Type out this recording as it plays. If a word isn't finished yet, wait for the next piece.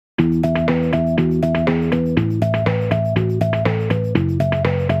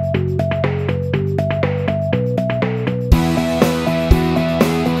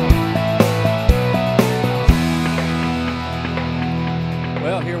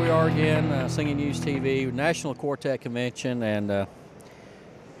we are again, Singing News TV, National Quartet Convention, and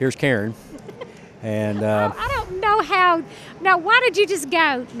here's Karen. And I don't know how. No, why did you just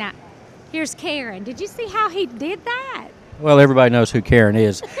go? No, here's Karen. Did you see how he did that? Well, everybody knows who Karen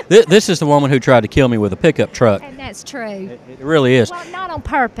is. This is the woman who tried to kill me with a pickup truck. And that's true. It really is. Well, not on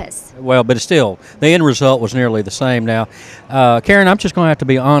purpose. Well, but still, the end result was nearly the same. Now, Karen, I'm just going to have to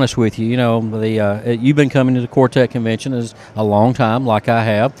be honest with you. You know, you've been coming to the Quartet Convention as a long time, like I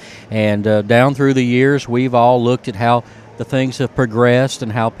have, and down through the years, we've all looked at how the things have progressed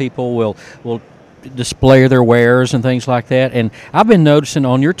and how people will display their wares and things like that. And I've been noticing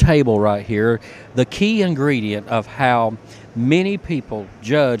on your table right here the key ingredient of how many people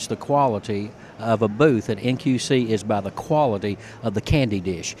judge the quality of a booth at NQC is by the quality of the candy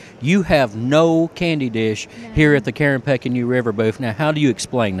dish. You have no candy dish here at the Karen Peck and New River booth. Now, how do you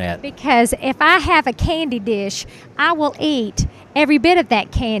explain that? Because if I have a candy dish, I will eat every bit of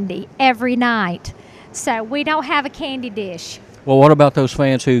that candy every night. So we don't have a candy dish. Well, what about those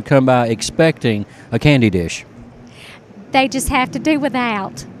fans who come by expecting a candy dish? They just have to do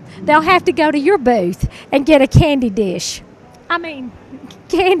without. They'll have to go to your booth and get a candy dish. I mean,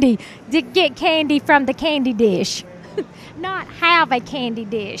 get candy from the candy dish, not have a candy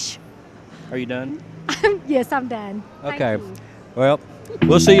dish. Are you done? Yes, I'm done. Okay. Well,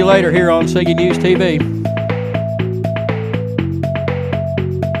 we'll see you later here on Singing News TV.